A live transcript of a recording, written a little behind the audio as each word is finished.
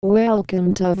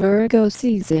Welcome to Virgo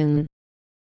season.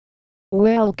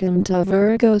 Welcome to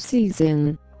Virgo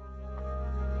season.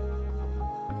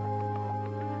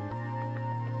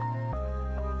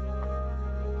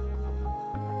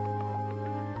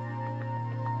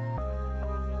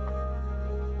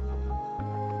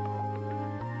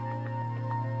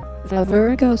 The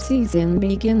Virgo season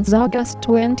begins August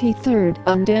 23rd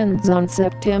and ends on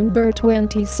September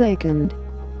 22nd.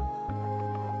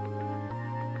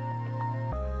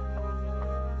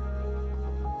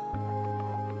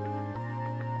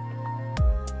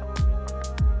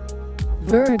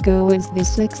 Virgo is the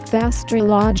sixth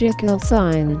astrological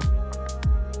sign.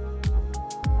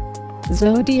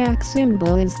 Zodiac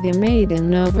symbol is the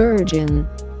maiden or virgin.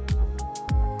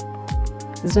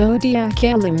 Zodiac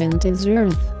element is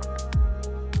earth.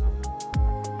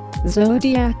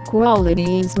 Zodiac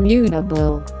quality is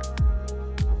mutable.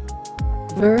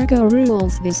 Virgo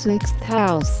rules the sixth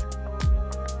house.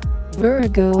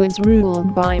 Virgo is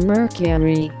ruled by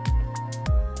Mercury.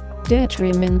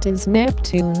 Detriment is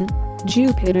Neptune,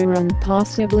 Jupiter and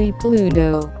possibly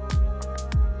Pluto.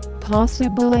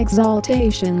 Possible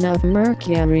exaltation of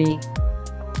Mercury.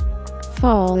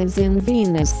 Fall is in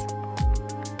Venus.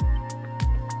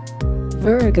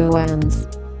 Virgoans.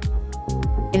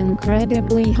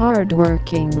 Incredibly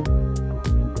hardworking.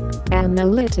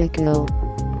 Analytical.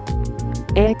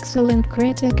 Excellent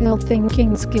critical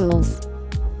thinking skills.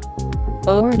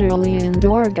 Orderly and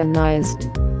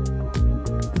organized.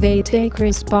 They take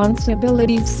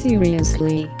responsibilities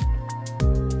seriously.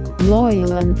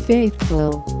 Loyal and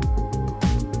faithful.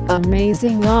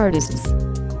 Amazing artists.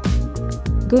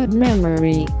 Good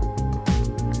memory.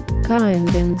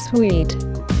 Kind and sweet.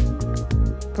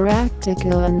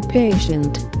 Practical and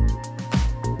patient.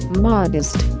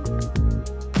 Modest.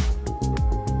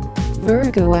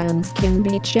 Virgoans can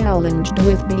be challenged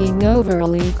with being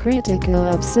overly critical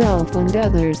of self and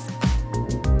others.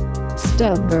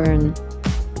 Stubborn.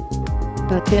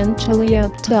 Potentially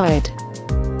uptight.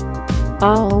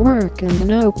 All work and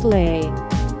no play.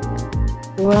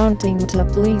 Wanting to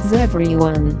please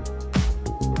everyone.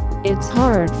 It's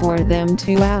hard for them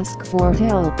to ask for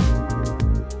help.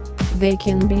 They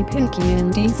can be picky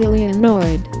and easily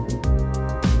annoyed.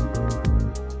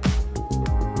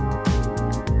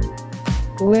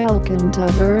 Welcome to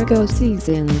Virgo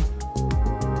season.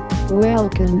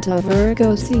 Welcome to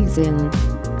Virgo season.